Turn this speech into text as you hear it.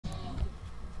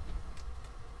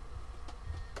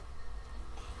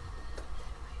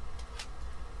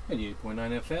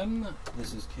88.9 FM.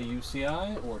 This is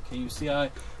KUCI or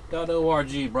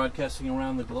KUCI.org, broadcasting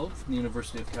around the globe from the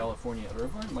University of California at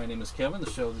Irvine. My name is Kevin. The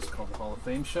show is called the Hall of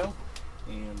Fame Show,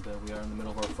 and we are in the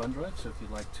middle of our fund drive. So if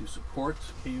you'd like to support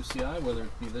KUCI, whether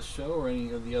it be this show or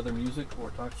any of the other music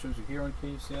or talk shows you hear on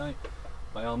KUCI,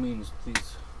 by all means,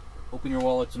 please open your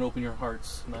wallets and open your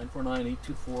hearts.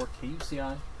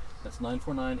 949-824-KUCI. That's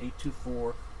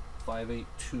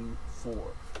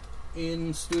 949-824-5824.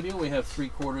 In studio, we have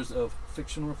 3/4 of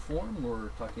Fiction Reform. We're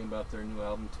talking about their new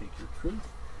album, Take Your Truth.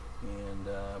 And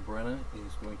Brenna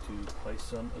is going to play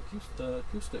some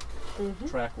acoustic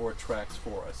track or tracks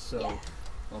for us. So yeah.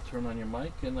 I'll turn on your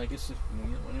mic, and I guess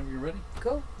whenever you're ready.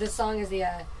 Cool. This song is the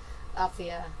off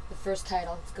the first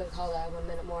title. It's good, called 1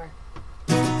 Minute More.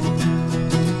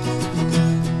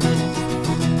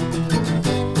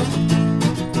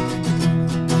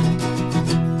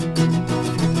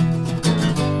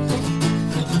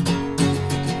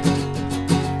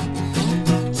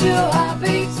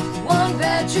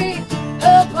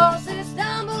 Her pulse is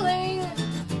stumbling.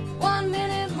 1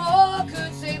 minute more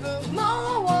could save her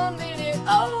more. 1 minute,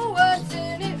 oh, what's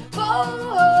in it for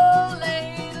her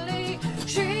lately?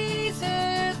 She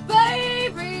says,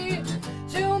 baby,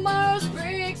 tomorrow's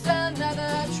breaks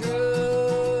another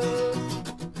truth.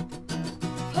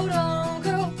 Hold on,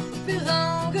 girl, be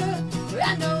longer.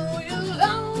 I know you're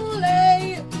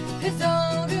lonely. It's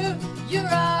longer, you're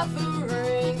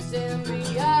offering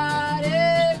symbiotic.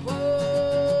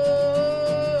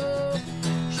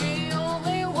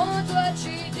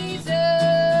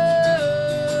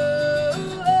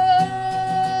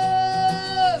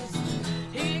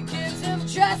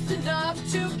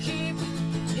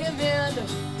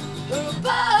 Her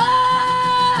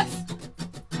box.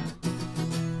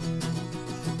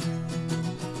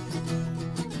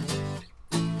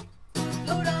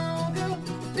 Hold on, girl,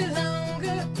 be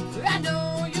longer. I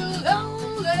know you're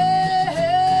lonely.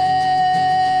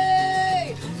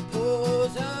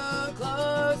 Pulls her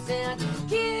close and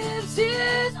gives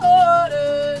his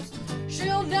orders.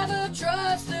 She'll never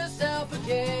trust herself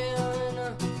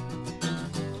again.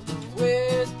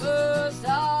 Whisper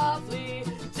softly,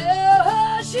 tell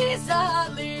her she's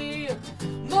hardly